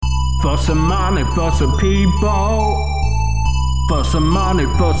For some money, for some people. For some money,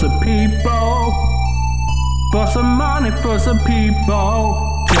 for some people. For some money, for some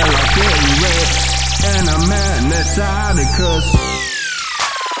people. Till I get rich and I'm mad inside it, cause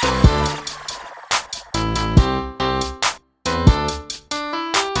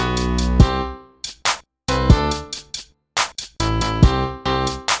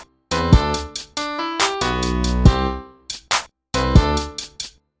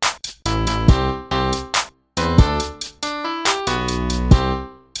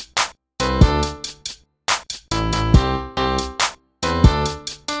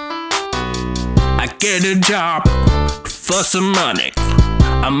I get a job for some money.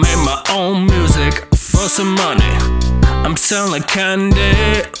 I make my own music for some money. I'm selling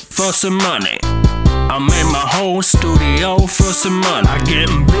candy for some money. I made my whole studio for some money. I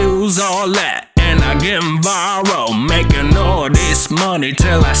getting views, all that, and I getting viral, making all this money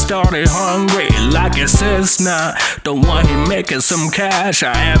till I started hungry. Like it says now, the one he making some cash.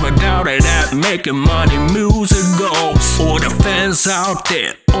 I ever doubted that making money music goes. Or the fans out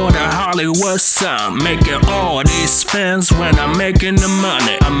there, or the Hollywood sound, making all these fans when I'm making the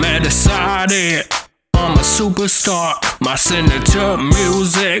money. I'm decided I'm a superstar. My signature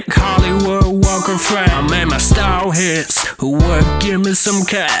music, Hollywood Walk of Fame. I made my style hits, who would give me some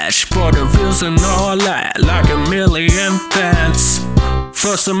cash for the views and all that, like 1 million fans.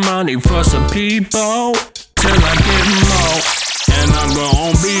 For some money, for some people, till I get more, and I'm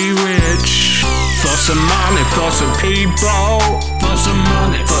gon' be rich. For some money, for some people. For some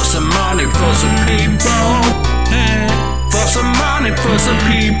money, for some money, for some people. For some money, for some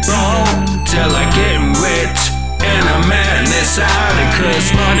people, till I get rich and I'm mad inside it,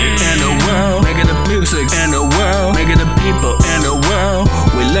 cause money in the world, making the music in the world, making the people in the world,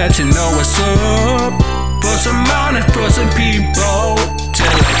 we let you know what's up. For some money, for some people, till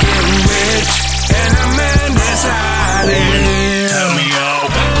I get rich and I'm mad inside it. Tell me out,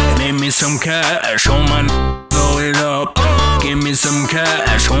 name me some cash, oh man, blow it up. Give me some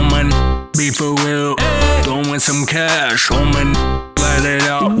cash, oh man, be for real. Throwing some cash, oh man, let it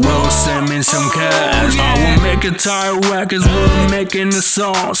out. Well, send me some cash. I will make entire records, we're making the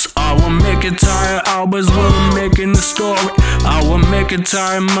songs. I will make entire albums, we're making the story. I will make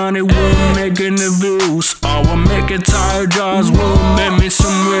entire money, we're making the views. I will make entire jobs, we'll make me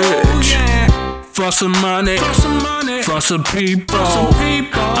some rich. For some money, for some people,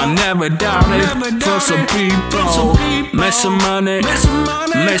 I never doubted. For some people, make some money,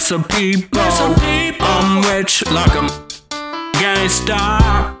 make some people. I'm rich like a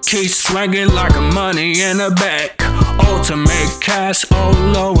gangsta, keep swinging like a money in a bag. Ultimate cash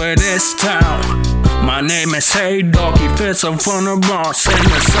all over this town. My name is DOGGYFIZZLE from the Bronx, and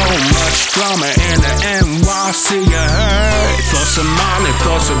there's so much drama in the NYC, you heard. For some money,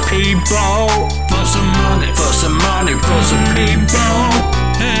 for some people. For some money, for some money, for some people.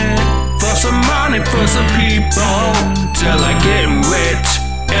 For some money, for some people, till I get rich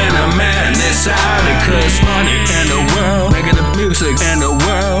and I'm mad inside it, cause money in the world, making the music in the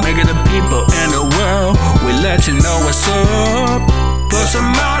world, making the people in the world, we let you know what's up. For some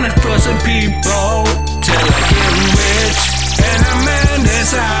money, for some people, till I get rich and I'm mad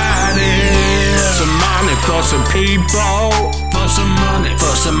inside it. For some money, for some people. For some money,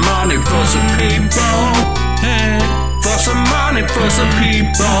 for some money, for some people. For some money, for some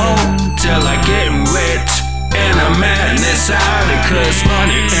people, till I get rich and I'm mad inside it, cause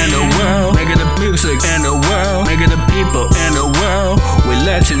money in the world, making the music in the world, making the people in the world, we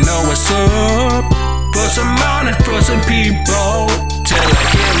let you know what's up. For some money, for some people, till I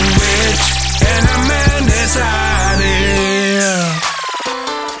get rich and I'm mad inside